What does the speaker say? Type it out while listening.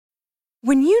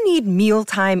When you need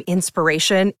mealtime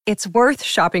inspiration, it's worth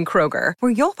shopping Kroger,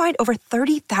 where you'll find over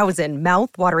 30,000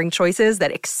 mouth-watering choices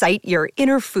that excite your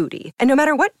inner foodie. And no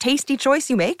matter what tasty choice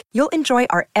you make, you'll enjoy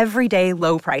our everyday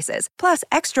low prices, plus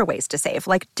extra ways to save,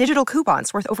 like digital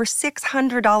coupons worth over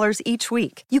 $600 each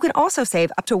week. You can also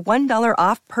save up to $1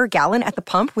 off per gallon at the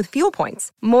pump with fuel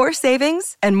points. More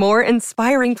savings and more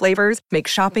inspiring flavors make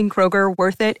shopping Kroger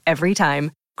worth it every time.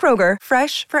 Kroger,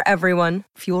 fresh for everyone.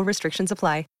 Fuel restrictions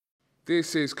apply.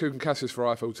 This is Cook and Cassis for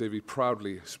IFL TV,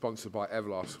 proudly sponsored by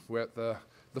Everlast. We're at the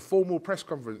formal press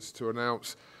conference to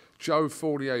announce Joe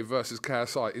Fournier versus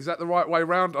KSI. Is that the right way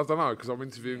round? I don't know, because I'm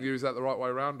interviewing you. Is that the right way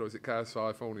round, or is it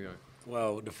KSI Fournier?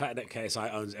 Well, the fact that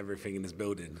KSI owns everything in this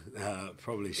building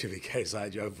probably should be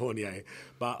KSI Joe Fournier.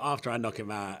 But after I knock him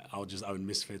out, I'll just own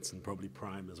Misfits and probably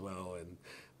Prime as well. And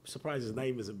I'm surprised his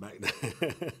name isn't back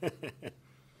there.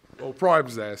 Well,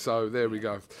 Prime's there, so there we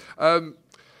go.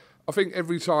 I think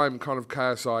every time kind of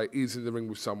KSI is in the ring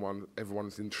with someone,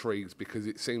 everyone's intrigued because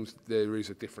it seems there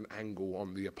is a different angle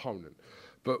on the opponent.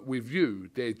 But with you,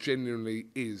 there genuinely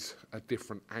is a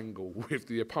different angle with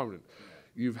the opponent.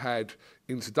 You've had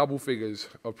into double figures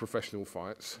of professional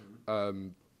fights.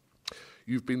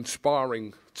 You've been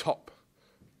sparring top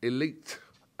elite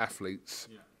athletes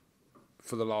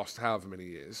for the last however many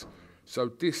years. So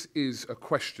this is a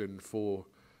question for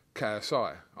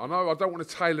KSI. I know I don't want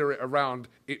to tailor it around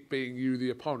it being you, the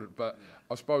opponent, but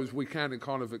I suppose we can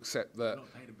kind of accept that.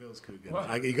 Not pay the bills,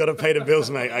 Cougar. You got to pay the bills,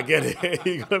 mate. I get it.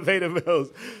 You got to pay the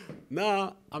bills.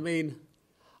 No, I mean,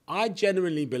 I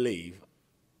genuinely believe,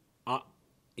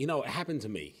 it happened to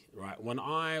me, right? When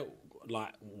I,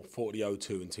 fought the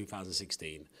O2 in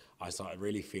 2016, I started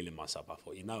really feeling myself. I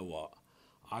thought, you know what?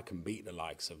 I can beat the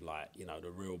likes of,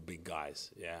 the real big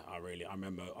guys. Yeah, I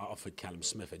remember I offered Callum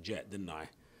Smith a jet, didn't I?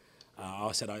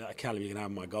 I said, Callum, you can have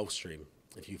my Gulfstream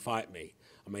if you fight me.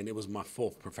 I mean, it was my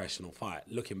 4th professional fight.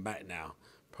 Looking back now,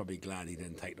 probably glad he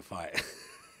didn't take the fight.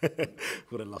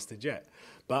 Would have lost the jet.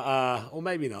 But, or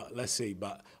maybe not, let's see.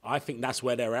 But I think that's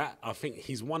where they're at. I think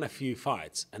he's won a few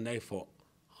fights, and they thought,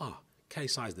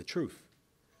 KSI's the truth.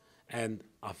 And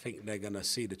I think they're going to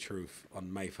see the truth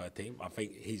on May 13th. I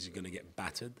think he's going to get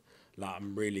battered.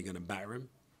 I'm really going to batter him.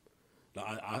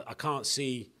 I can't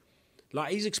see...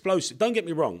 he's explosive. Don't get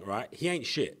me wrong, right? He ain't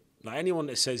shit. Anyone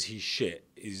that says he's shit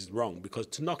is wrong, because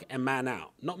to knock a man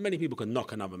out, not many people can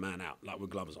knock another man out, with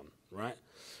gloves on, right?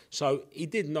 So he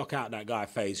did knock out that guy,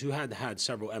 FaZe, who had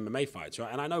several MMA fights,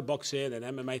 right? And I know boxing and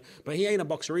MMA, but he ain't a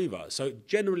boxer either. So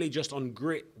generally just on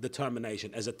grit,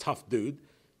 determination, as a tough dude,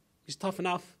 he's tough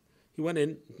enough. He went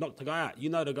in, knocked the guy out. You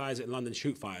know the guys at London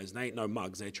Shoot Fighters, they ain't no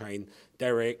mugs. They train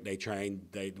Derek, they train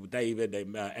David,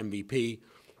 MVP.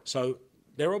 So...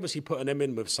 they're obviously putting them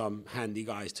in with some handy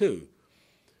guys too.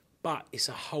 But it's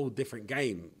a whole different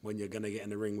game when you're going to get in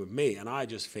the ring with me. And I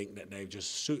just think that they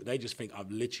just think I've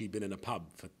literally been in a pub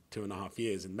for 2.5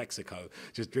 years in Mexico,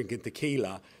 just drinking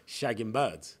tequila, shagging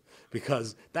birds.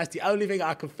 Because that's the only thing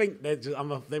I can think.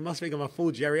 They must think I'm a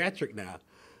full geriatric now.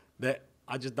 That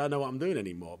I just don't know what I'm doing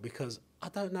anymore, because I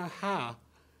don't know how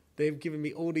they've given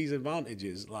me all these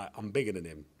advantages. I'm bigger than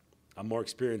him. I'm more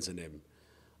experienced than him.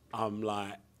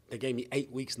 They gave me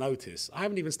 8 weeks' notice. I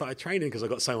haven't even started training because I've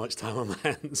got so much time on my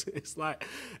hands.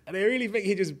 And they really think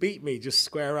he just beat me, just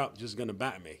square up, just going to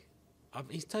bat me.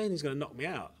 He's saying he's going to knock me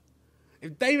out.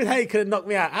 If David Haye could have knocked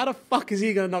me out, how the fuck is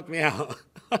he going to knock me out?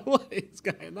 What is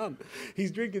going on?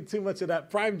 He's drinking too much of that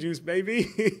Prime juice, baby.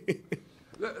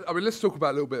 I mean, let's talk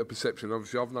about a little bit of perception.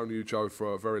 Obviously, I've known you, Joe,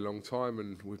 for a very long time,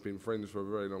 and we've been friends for a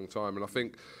very long time. And I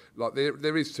think,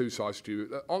 there is two sides to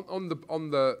you. On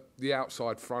the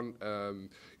outside front,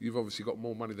 you've obviously got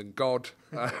more money than God,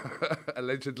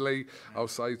 allegedly. I'll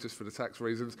say, just for the tax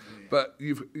reasons. But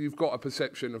you've got a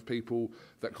perception of people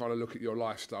that kind of look at your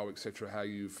lifestyle, etc. How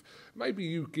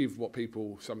you give what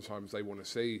people sometimes they want to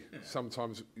see. Yeah.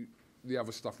 Sometimes the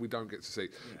other stuff we don't get to see.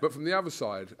 Yeah. But from the other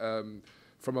side.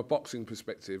 From a boxing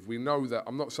perspective, we know that,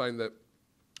 I'm not saying that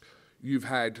you've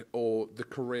had, or the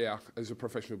career as a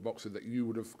professional boxer that you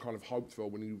would have kind of hoped for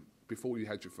before you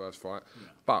had your first fight,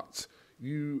 but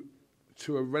you,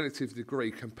 to a relative degree,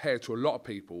 compared to a lot of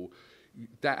people,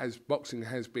 boxing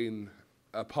has been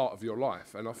a part of your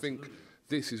life. And I think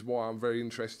this is why I'm very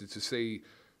interested to see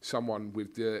someone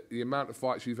with the amount of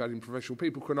fights you've had in professional.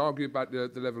 People can argue about the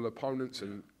level of opponents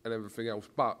and everything else,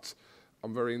 but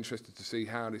I'm very interested to see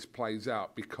how this plays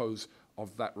out because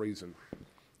of that reason.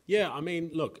 Yeah, I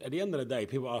mean, look, at the end of the day,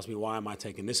 people ask me, why am I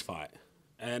taking this fight?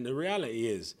 And the reality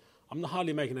is, I'm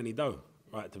hardly making any dough,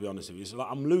 right, to be honest with you. So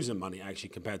I'm losing money, actually,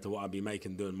 compared to what I'd be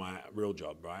making doing my real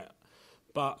job, right?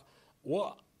 But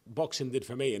what boxing did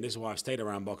for me, and this is why I've stayed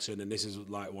around boxing, and this is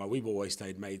like why we've always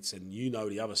stayed mates, and you know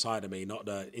the other side of me, not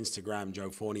the Instagram Joe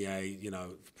Fournier, you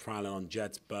know, prowling on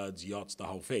jets, birds, yachts, the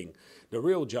whole thing. The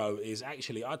real Joe is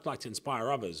actually, I'd like to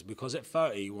inspire others, because at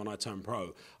 30, when I turned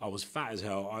pro, I was fat as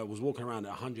hell. I was walking around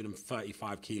at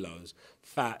 135 kilos,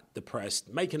 fat,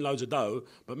 depressed, making loads of dough,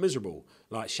 but miserable,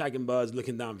 like shagging birds,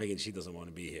 looking down, thinking she doesn't want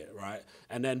to be here, right?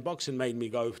 And then boxing made me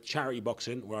go charity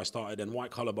boxing, where I started, and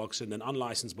white collar boxing, then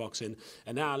unlicensed boxing,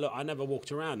 and now look, I never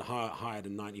walked around higher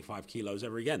than 95 kilos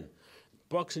ever again.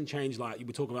 Boxing changed, like you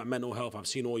were talking about mental health. I've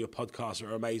seen all your podcasts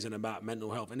are amazing about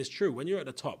mental health. And it's true, when you're at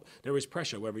the top, there is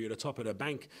pressure, whether you're at the top of the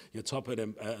bank, you're top of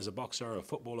them as a boxer or a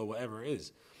footballer, whatever it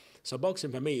is. So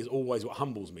boxing for me is always what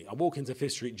humbles me. I walk into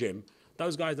Fifth Street Gym,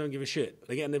 those guys don't give a shit.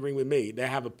 They get in the ring with me, they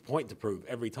have a point to prove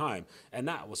every time. And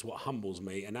that was what humbles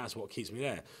me, and that's what keeps me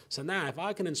there. So now if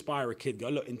I can inspire a kid, go,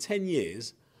 look, in 10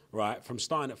 years, right, from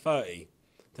starting at 30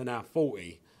 to now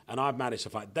 40, and I've managed to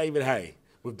fight David Hay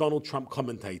with Donald Trump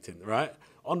commentating, right?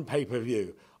 On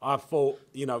pay-per-view. I fought,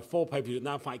 4 pay-per-views.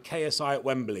 Now I fight KSI at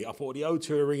Wembley. I fought the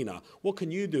O2 Arena. What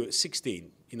can you do at 16?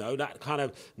 That kind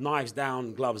of knives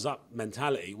down, gloves up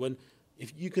mentality. When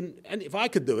if you can, and if I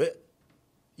could do it,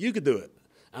 you could do it.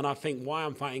 And I think why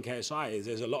I'm fighting KSI is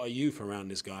there's a lot of youth around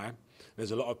this guy.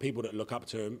 There's a lot of people that look up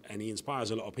to him, and he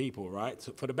inspires a lot of people, right?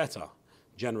 For the better,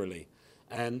 generally.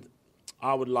 And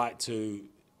I would like to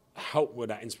help with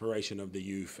that inspiration of the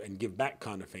youth and give back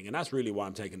kind of thing. And that's really why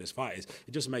I'm taking this fight. Is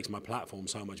it just makes my platform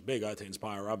so much bigger to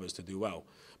inspire others to do well.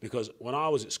 Because when I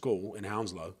was at school in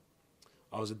Hounslow,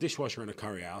 I was a dishwasher in a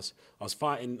curry house. I was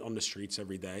fighting on the streets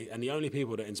every day. And the only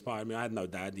people that inspired me, I had no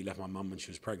dad, he left my mum when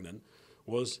she was pregnant,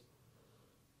 was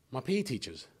my PE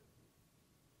teachers.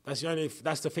 That's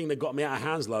the thing that got me out of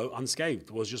Hounslow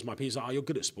unscathed, was just my PE. Like, oh, you're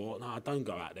good at sport. No, don't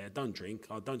go out there. Don't drink.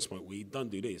 Oh, don't smoke weed.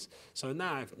 Don't do this. So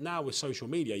now with social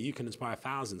media, you can inspire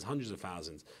thousands, hundreds of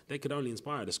thousands. They could only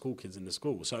inspire the school kids in the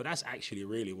school. So that's actually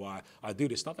really why I do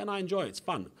this stuff, and I enjoy it. It's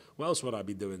fun. What else would I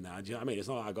be doing now? Do you know what I mean? It's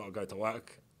not like I got to go to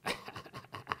work.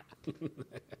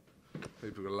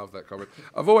 People are going to love that comment.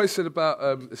 I've always said about,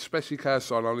 especially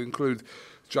KSI, and I'll include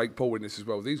Jake Paul in this as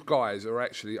well. These guys are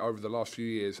actually, over the last few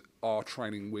years, are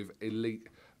training with elite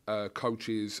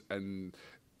coaches, and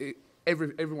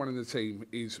everyone in the team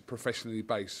is professionally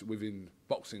based within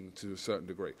boxing to a certain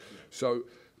degree. Yeah. So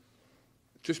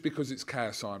just because it's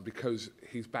KSI and because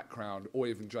his background, or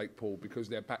even Jake Paul, because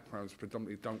their backgrounds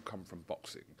predominantly don't come from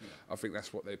boxing, I think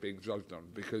that's what they're being judged on.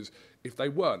 Because if they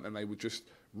weren't, and they were just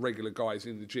regular guys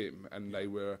in the gym, and they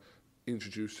were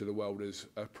introduced to the world as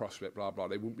a prospect, blah, blah,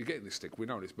 they wouldn't be getting this stick. We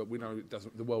know this, but we know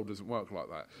the world doesn't work like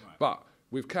that. Right. But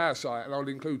with KSI, and I'll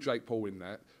include Jake Paul in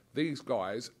that, these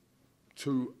guys,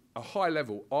 to a high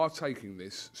level, are taking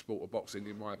this sport of boxing,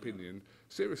 in my opinion,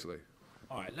 seriously.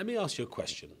 All right, let me ask you a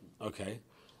question, okay?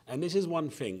 And this is one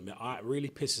thing that really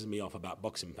pisses me off about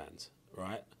boxing fans,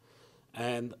 right?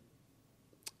 And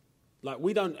like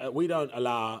we don't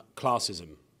allow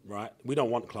classism, right? We don't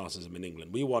want classism in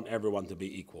England. We want everyone to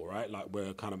be equal, right? Like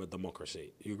we're kind of a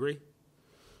democracy. You agree?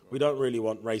 We don't really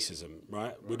want racism,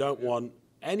 right? We don't want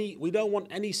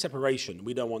any separation.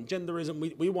 We don't want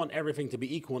genderism. We want everything to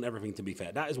be equal and everything to be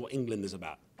fair. That is what England is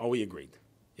about. Are we agreed?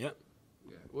 Yeah?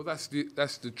 Well, that's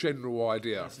the general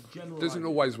idea. Doesn't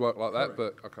always work like that,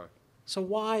 but okay. So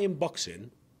why in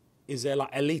boxing is there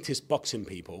like elitist boxing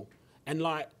people, and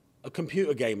like a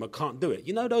computer gamer can't do it?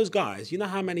 You know those guys, you know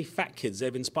how many fat kids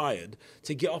they've inspired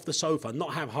to get off the sofa,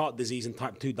 not have heart disease and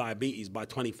type 2 diabetes by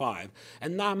 25,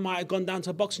 and now might have gone down to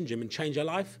a boxing gym and changed their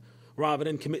life rather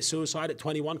than commit suicide at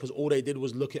 21 because all they did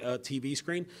was look at a TV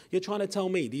screen? You're trying to tell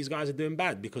me these guys are doing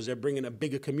bad because they're bringing a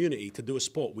bigger community to do a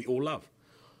sport we all love?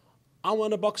 I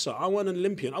want a boxer. I want an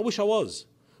Olympian. I wish I was.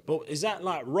 But is that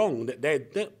like wrong?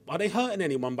 Are they hurting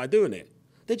anyone by doing it?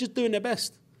 They're just doing their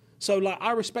best. So like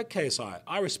I respect KSI.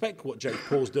 I respect what Jake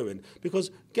Paul's doing because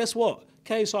guess what?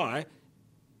 KSI,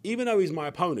 even though he's my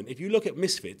opponent, if you look at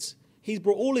Misfits, he's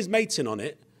brought all his mates in on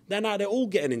it. Now they're all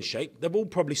getting in shape. They've all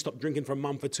probably stopped drinking for a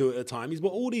month or two at a time. He's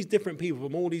brought all these different people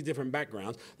from all these different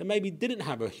backgrounds that maybe didn't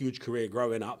have a huge career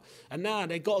growing up, and now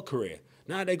they got a career.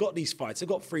 Now they got these fights. They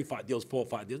got 3 fight deals, 4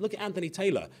 fight deals. Look at Anthony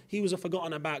Taylor. He was a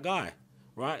forgotten about guy,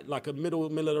 right? Like a middle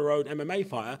of the road MMA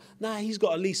fighter. Now he's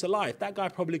got a lease of life. That guy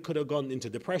probably could have gone into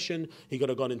depression. He could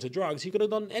have gone into drugs. He could have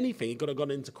done anything. He could have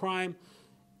gone into crime.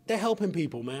 They're helping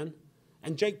people, man.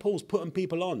 And Jake Paul's putting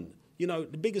people on. You know,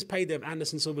 the biggest payday of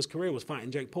Anderson Silva's career was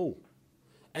fighting Jake Paul.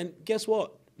 And guess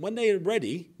what? When they're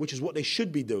ready, which is what they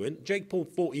should be doing, Jake Paul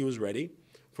thought he was ready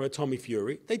for a Tommy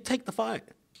Fury, they take the fight.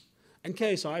 And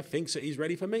KSI thinks that he's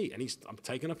ready for me, and I'm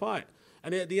taking a fight.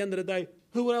 And at the end of the day,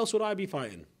 who else would I be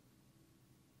fighting?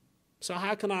 So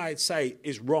how can I say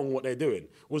it's wrong what they're doing?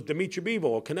 Was Dimitri Bivol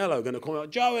or Canelo going to come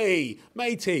out, Joey,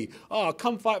 matey,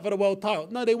 come fight for the world title?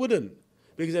 No, they wouldn't.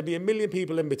 Because there'd be a million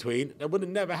people in between. That would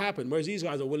have never happened. Whereas these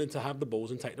guys are willing to have the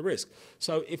balls and take the risk.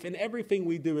 So if in everything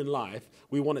we do in life,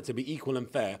 we want it to be equal and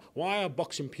fair, why are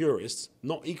boxing purists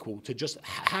not equal to just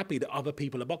happy that other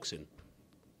people are boxing?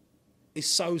 It's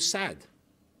so sad.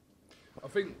 I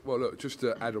think, well, look, just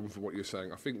to add on from what you're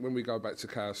saying, I think when we go back to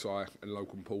KSI and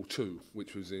Logan Paul 2,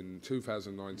 which was in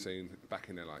 2019 back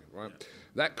in LA, right? Yeah.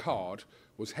 That card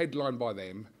was headlined by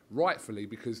them, rightfully,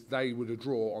 because they were the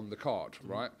draw on the card,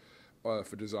 right,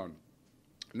 for DAZN.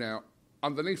 Now,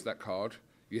 underneath that card,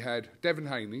 you had Devin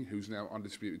Haney, who's now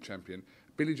undisputed champion,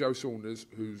 Billy Joe Saunders,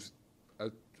 who's a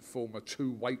former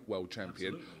two-weight world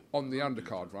champion, on the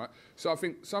undercard, right? So I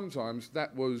think sometimes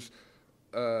that was,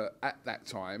 at that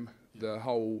time, the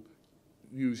whole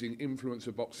using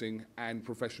influencer boxing and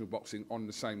professional boxing on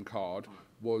the same card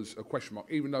was a question mark,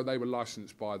 even though they were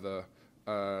licensed by the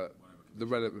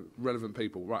relevant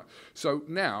people, right? So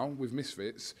now with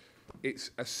Misfits,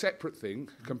 it's a separate thing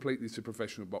completely to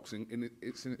professional boxing.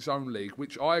 It's in its own league,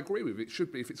 which I agree with. It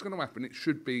should be. If it's going to happen, it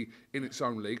should be in its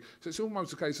own league. So it's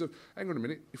almost a case of, hang on a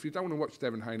minute, if you don't want to watch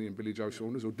Devin Haney and Billy Joe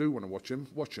Saunders, or do want to watch them,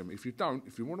 watch them. If you don't,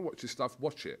 if you want to watch this stuff,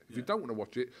 watch it. If you don't want to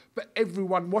watch it, but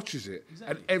everyone watches it,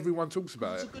 and everyone talks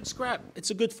about it. It's a good scrap. It's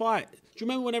a good fight. Do you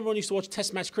remember when everyone used to watch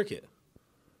Test match cricket?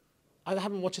 I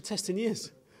haven't watched a test in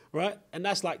years. Right? And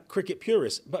that's like cricket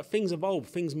purists. But things evolve,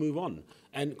 things move on.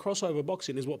 And crossover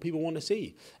boxing is what people want to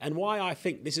see. And why I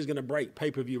think this is going to break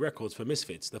pay-per-view records for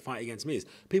Misfits, the fight against me, is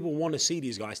people want to see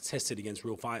these guys tested against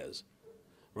real fighters.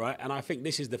 Right? And I think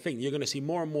this is the thing. You're going to see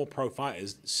more and more pro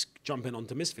fighters jumping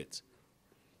onto Misfits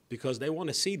because they want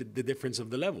to see the difference of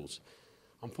the levels.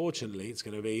 Unfortunately, it's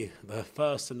going to be the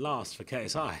first and last for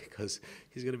KSI because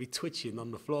he's going to be twitching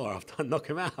on the floor after I knock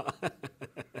him out.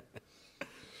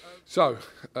 So,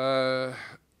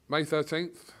 May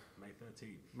 13th? May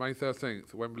 13th. May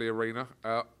 13th, Wembley Arena.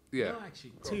 Yeah. No,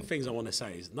 actually, two things I want to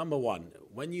say is, number one,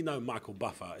 when you know Michael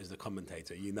Buffer is the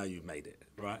commentator, you know you've made it,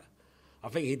 right? I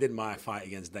think he did my fight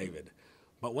against David.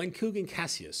 But when Kugan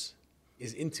Cassius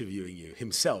is interviewing you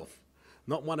himself,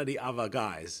 not one of the other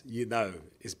guys, you know,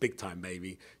 is big time,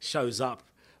 baby, shows up,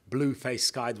 blue-faced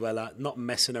sky dweller, not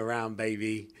messing around,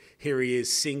 baby. Here he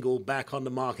is, single, back on the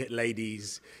market,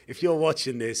 ladies. If you're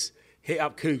watching this, hit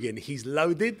up Kugan. He's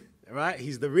loaded, right?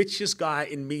 He's the richest guy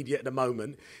in media at the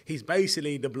moment. He's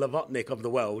basically the Blavatnik of the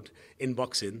world in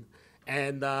boxing.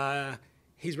 And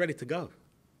he's ready to go.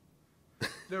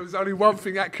 There was only one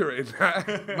thing accurate in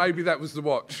that. Maybe that was the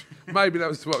watch. Maybe that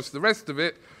was the watch. The rest of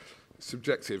it,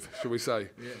 subjective, shall we say.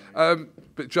 Yeah.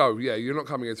 But Joe, yeah, you're not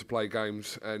coming here to play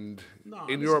games. And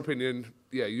in your opinion,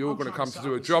 yeah, you're going to come to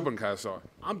do a job on KSI.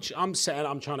 I'm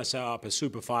trying to set up a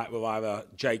super fight with either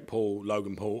Jake Paul,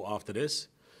 Logan Paul after this.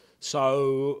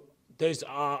 So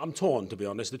I'm torn, to be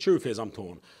honest. The truth is I'm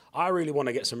torn. I really want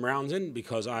to get some rounds in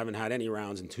because I haven't had any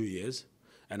rounds in 2 years.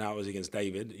 And that was against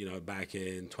David, you know, back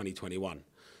in 2021.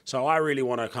 So I really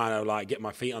want to kind of like get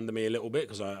my feet under me a little bit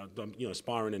because I'm, you know,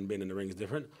 sparring and being in the ring is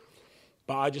different.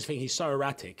 But I just think he's so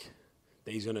erratic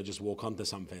that he's going to just walk onto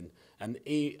something. And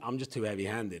I'm just too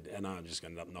heavy-handed, and I'm just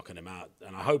going to end up knocking him out.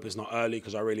 And I hope it's not early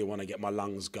because I really want to get my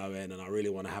lungs going, and I really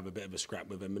want to have a bit of a scrap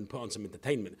with him and put on some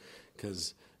entertainment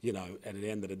because, you know, at the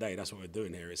end of the day, that's what we're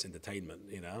doing here. It's entertainment,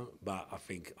 you know. But I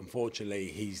think, unfortunately,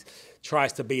 he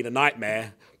tries to be the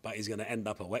nightmare, but he's going to end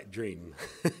up a wet dream.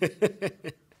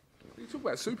 You talk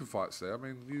about super fights there. I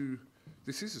mean,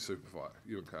 this is a super fight,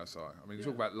 you and KSI. I mean, you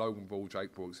talk about Logan Paul,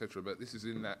 Jake Paul, etc., but this is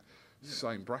in that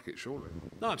same bracket, surely.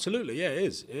 No, absolutely, yeah,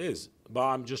 it is. But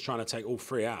I'm just trying to take all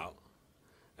three out,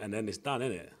 and then it's done,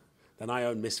 isn't it? Then I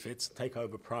own Misfits, take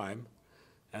over Prime,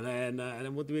 and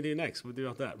then what do we do next? We'll do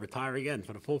after that, retire again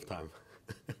for the fourth time.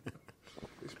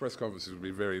 This press conference is going to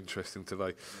be very interesting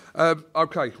today.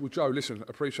 Okay, well, Joe, listen,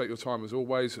 appreciate your time as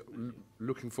always.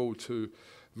 Looking forward to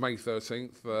May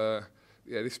 13th.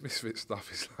 Yeah, this Misfit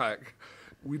stuff is like,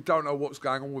 we don't know what's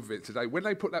going on with it today. When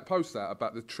they put that post out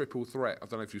about the triple threat, I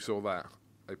don't know if you saw that,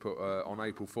 they put on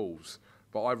April Fool's,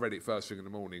 but I read it first thing in the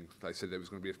morning. They said there was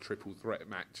going to be a triple threat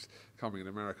match coming in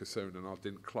America soon, and I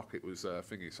didn't clock it was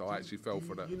thingy, so I actually fell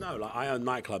for that. You know, like I own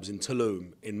nightclubs in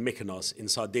Tulum, in Mykonos, in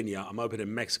Sardinia. I'm opening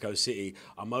in Mexico City.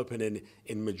 I'm opening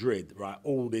in Madrid, right?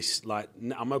 All this, like,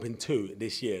 I'm opening 2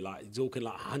 this year. Like, talking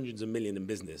like hundreds of million in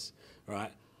business,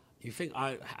 right? You think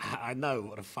I know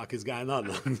what the fuck is going on?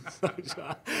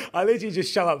 I literally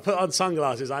just show up, put on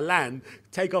sunglasses, I land,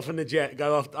 take off on the jet,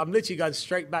 go off. I'm literally going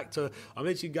straight back to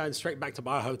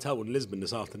my hotel in Lisbon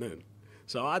this afternoon.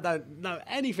 So I don't know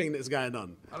anything that's going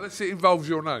on. Unless it involves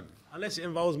your name. Unless it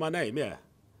involves my name, yeah.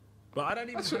 But I don't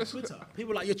even have Twitter.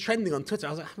 People are like, you're trending on Twitter. I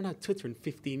was like, I haven't had Twitter in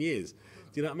 15 years. Do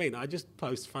you know what I mean? I just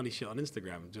post funny shit on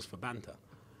Instagram just for banter.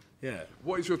 Yeah.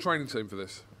 What is your training team for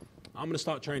this? I'm going to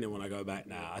start training when I go back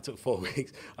now. I took 4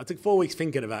 weeks. I took 4 weeks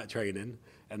thinking about training.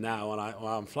 And now when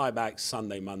I'm fly back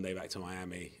Sunday, Monday back to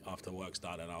Miami after work's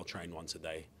done, and I'll train once a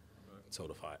day until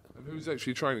the fight. And who's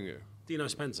actually training you? Dino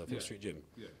Spencer, Fifth Street Gym.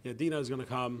 Yeah, Dino's going to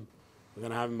come. We're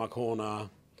going to have him in my corner.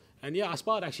 And yeah, I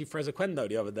sparred actually Frezequendo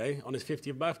the other day on his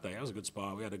 50th birthday. That was a good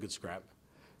spar. We had a good scrap.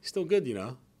 He's still good, you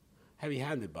know.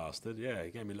 Heavy-handed bastard. Yeah, he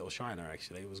gave me a little shiner,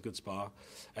 actually. It was a good spar.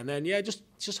 And then, yeah, just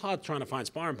hard trying to find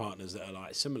sparring partners that are,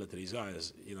 like, similar to these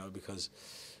guys, you know, because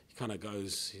he kind of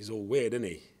goes, he's all weird, isn't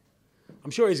he? I'm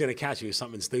sure he's going to catch you with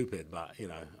something stupid, but, you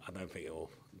know, I don't think it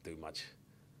will do much.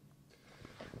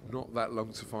 Not that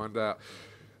long to find out.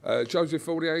 Joseph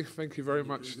Fournier, thank you very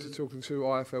much for talking to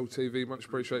IFL TV. Much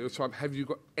appreciate your time. Have you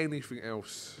got anything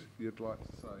else you'd like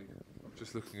to say? I'm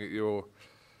just looking at your...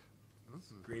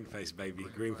 Green face, baby.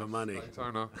 Green for money.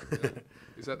 Toner. Yeah.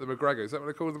 Is that the McGregor? Is that what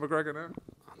they call the McGregor now?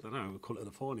 I don't know. We'll call it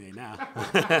the Fournier now.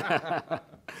 Have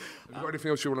you got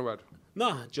anything else you want to add?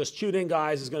 No, just tune in,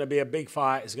 guys. It's going to be a big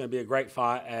fight. It's going to be a great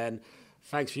fight. And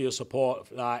thanks for your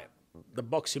support. Like, the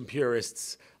boxing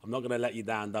purists, I'm not going to let you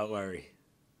down. Don't worry.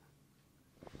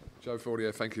 Joe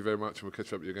Fournier, thank you very much, and we'll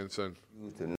catch up with you again soon.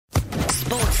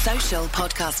 Sports Social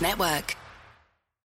Podcast Network.